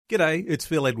G'day, it's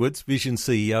Phil Edwards, Vision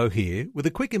CEO here, with a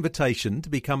quick invitation to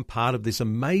become part of this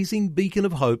amazing beacon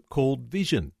of hope called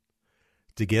Vision.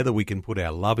 Together we can put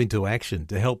our love into action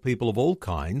to help people of all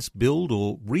kinds build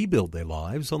or rebuild their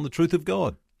lives on the truth of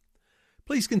God.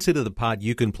 Please consider the part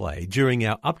you can play during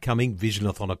our upcoming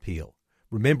Visionathon appeal,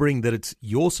 remembering that it's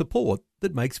your support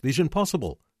that makes Vision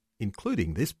possible,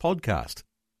 including this podcast.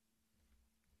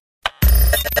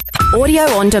 Audio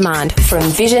on demand from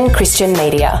Vision Christian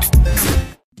Media.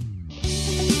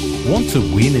 Want to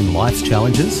win in life's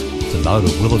challenges? To know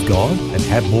the will of God and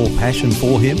have more passion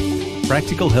for Him?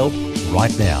 Practical help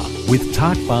right now with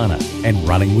Tak Bhana and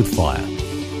Running with Fire.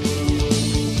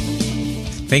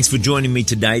 Thanks for joining me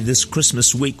today. This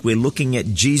Christmas week, we're looking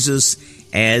at Jesus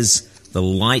as the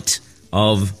light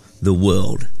of the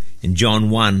world. In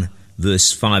John 1,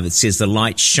 verse 5, it says, "The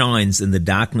light shines in the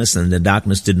darkness, and the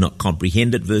darkness did not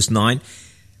comprehend it." Verse 9,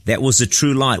 "That was the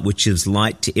true light, which is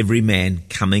light to every man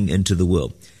coming into the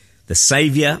world." The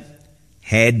Savior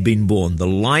had been born. The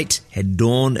light had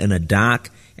dawned in a dark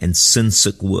and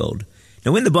sin-sick world.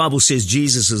 Now, when the Bible says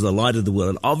Jesus is the light of the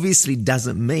world, it obviously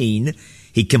doesn't mean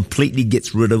He completely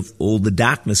gets rid of all the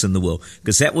darkness in the world.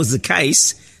 Because that was the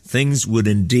case, things would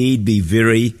indeed be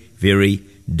very, very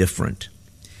different.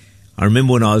 I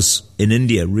remember when I was in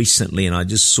India recently and I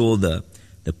just saw the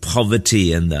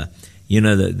poverty and the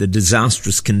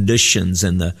disastrous conditions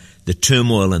and the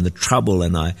turmoil and the trouble.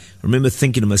 And I remember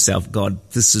thinking to myself, God,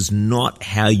 this is not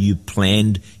how you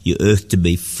planned your earth to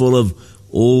be, full of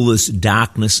all this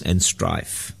darkness and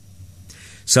strife.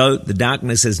 So the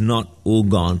darkness has not all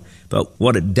gone. But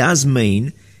what it does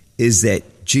mean is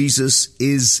that Jesus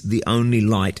is the only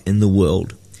light in the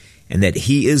world, and that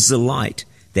He is the light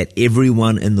that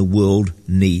everyone in the world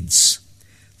needs.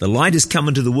 The light has come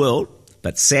into the world,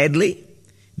 but sadly,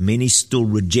 many still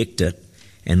reject it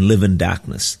and live in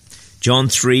darkness. John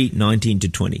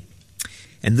 3:19-20.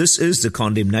 "And this is the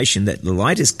condemnation, that the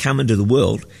light has come into the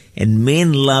world, and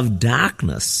men love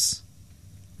darkness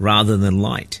rather than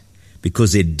light,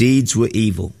 because their deeds were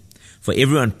evil. For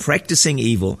everyone practicing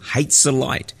evil hates the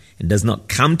light and does not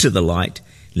come to the light,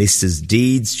 lest his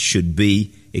deeds should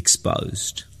be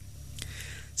exposed."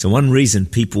 So one reason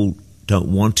people don't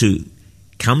want to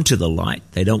come to the light,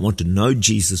 they don't want to know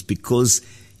Jesus, because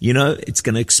it's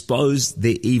going to expose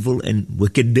their evil and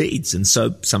wicked deeds. And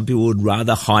so some people would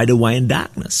rather hide away in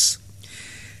darkness.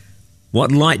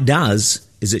 What light does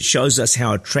is it shows us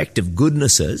how attractive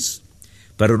goodness is,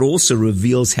 but it also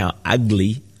reveals how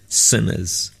ugly sin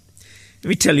is. Let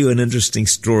me tell you an interesting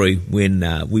story. When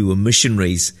we were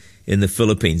missionaries in the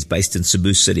Philippines, based in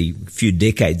Cebu City, a few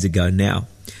decades ago now.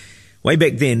 Way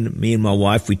back then, me and my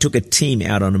wife, we took a team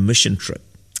out on a mission trip.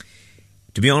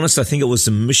 To be honest, I think it was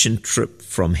a mission trip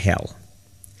from hell.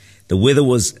 The weather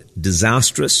was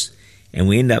disastrous, and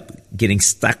we ended up getting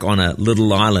stuck on a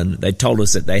little island. They told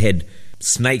us that they had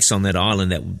snakes on that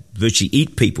island that virtually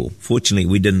eat people. Fortunately,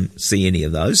 we didn't see any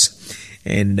of those.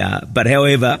 But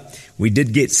however, we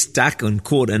did get stuck and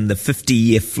caught in the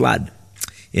 50-year flood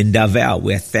in Davao,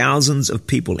 where thousands of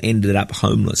people ended up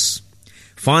homeless.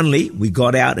 Finally, we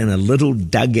got out in a little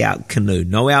dugout canoe,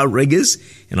 no outriggers,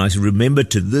 and I remember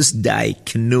to this day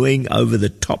canoeing over the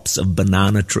tops of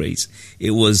banana trees.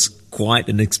 It was quite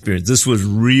an experience. This was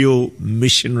real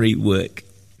missionary work.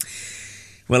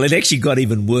 Well, it actually got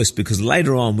even worse, because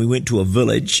later on we went to a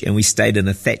village and we stayed in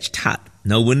a thatched hut.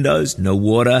 No windows, no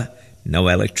water, no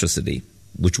electricity,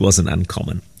 which wasn't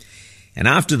uncommon. And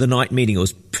after the night meeting, it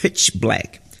was pitch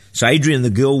black. So Adrian, the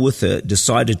girl with her,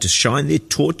 decided to shine their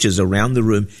torches around the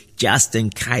room just in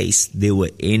case there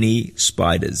were any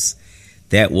spiders.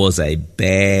 That was a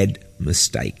bad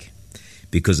mistake,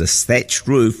 because a thatched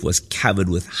roof was covered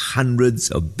with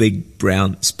hundreds of big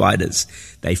brown spiders.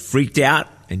 They freaked out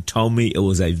and told me it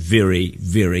was a very,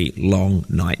 very long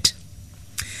night.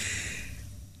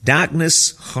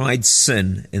 Darkness hides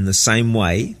sin in the same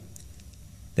way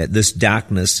that this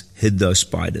darkness hid those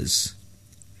spiders.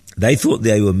 They thought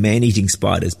they were man-eating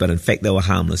spiders, but in fact they were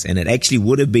harmless, and it actually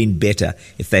would have been better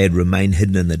if they had remained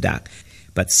hidden in the dark.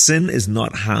 But sin is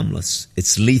not harmless,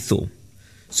 it's lethal.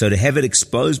 So to have it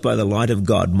exposed by the light of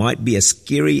God might be a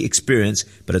scary experience,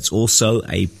 but it's also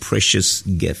a precious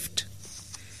gift.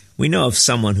 We know of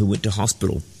someone who went to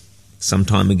hospital some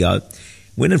time ago,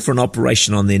 went in for an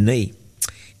operation on their knee,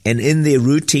 and in their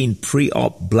routine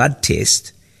pre-op blood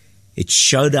test, it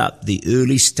showed up the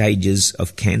early stages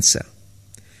of cancer.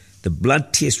 The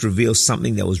blood test revealed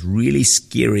something that was really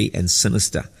scary and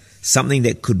sinister, something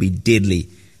that could be deadly,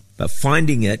 but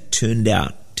finding it turned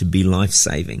out to be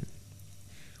life-saving.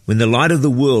 When the light of the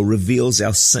world reveals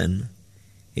our sin,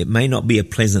 it may not be a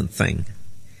pleasant thing.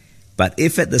 But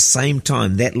if at the same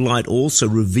time that light also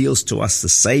reveals to us the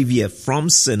Saviour from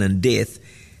sin and death,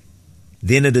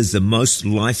 then it is the most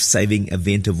life-saving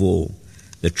event of all.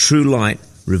 The true light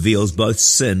reveals both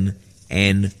sin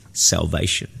and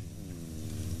salvation.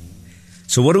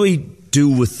 So what do we do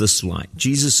with this light?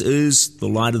 Jesus is the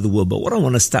light of the world. But what I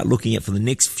want to start looking at for the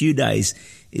next few days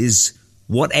is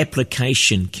what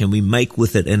application can we make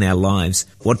with it in our lives?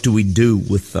 What do we do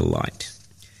with the light?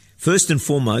 First and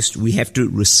foremost, we have to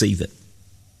receive it.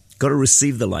 Got to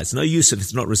receive the light. It's no use if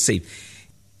it's not received.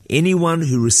 Anyone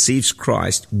who receives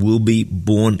Christ will be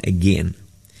born again.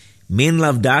 Men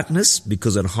love darkness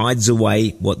because it hides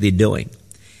away what they're doing.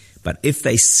 But if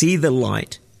they see the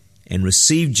light and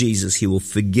receive Jesus, he will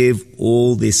forgive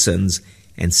all their sins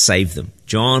and save them.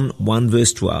 John 1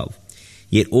 verse 12.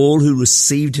 Yet all who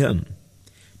received him,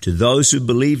 to those who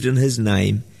believed in his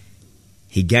name,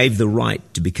 he gave the right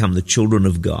to become the children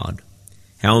of God.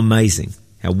 How amazing,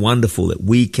 how wonderful that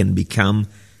we can become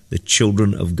the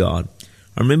children of God.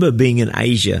 I remember being in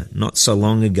Asia not so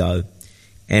long ago,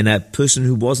 and a person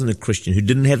who wasn't a Christian, who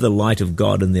didn't have the light of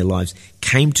God in their lives,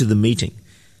 came to the meeting.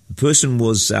 The person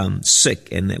was sick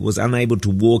and was unable to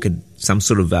walk, had some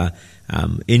sort of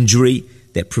injury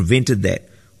that prevented that.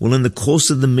 Well, in the course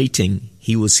of the meeting,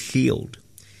 he was healed.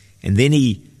 And then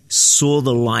he saw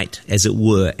the light, as it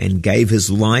were, and gave his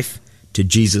life to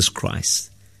Jesus Christ.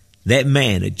 That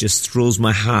man, it just thrills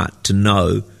my heart to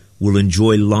know, will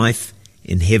enjoy life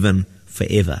in heaven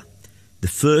forever. The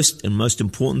first and most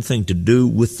important thing to do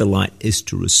with the light is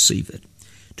to receive it.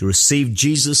 To receive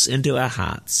Jesus into our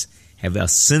hearts, have our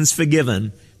sins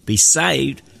forgiven, be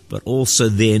saved, but also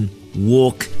then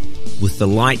walk with the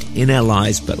light in our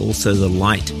lives, but also the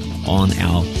light on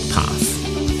our path.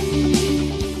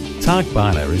 Tak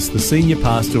Bhana is the Senior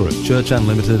Pastor at Church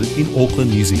Unlimited in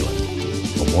Auckland, New Zealand.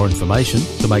 For more information,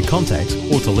 to make contact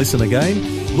or to listen again,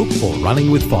 look for Running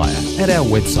with Fire at our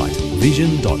website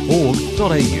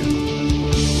vision.org.au.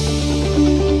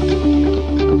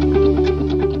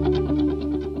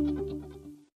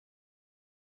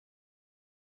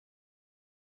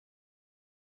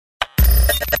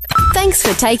 Thanks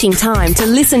for taking time to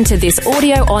listen to this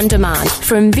audio on demand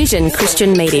from Vision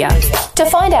Christian Media. To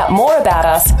find out more about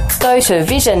us, go to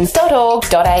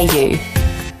vision.org.au.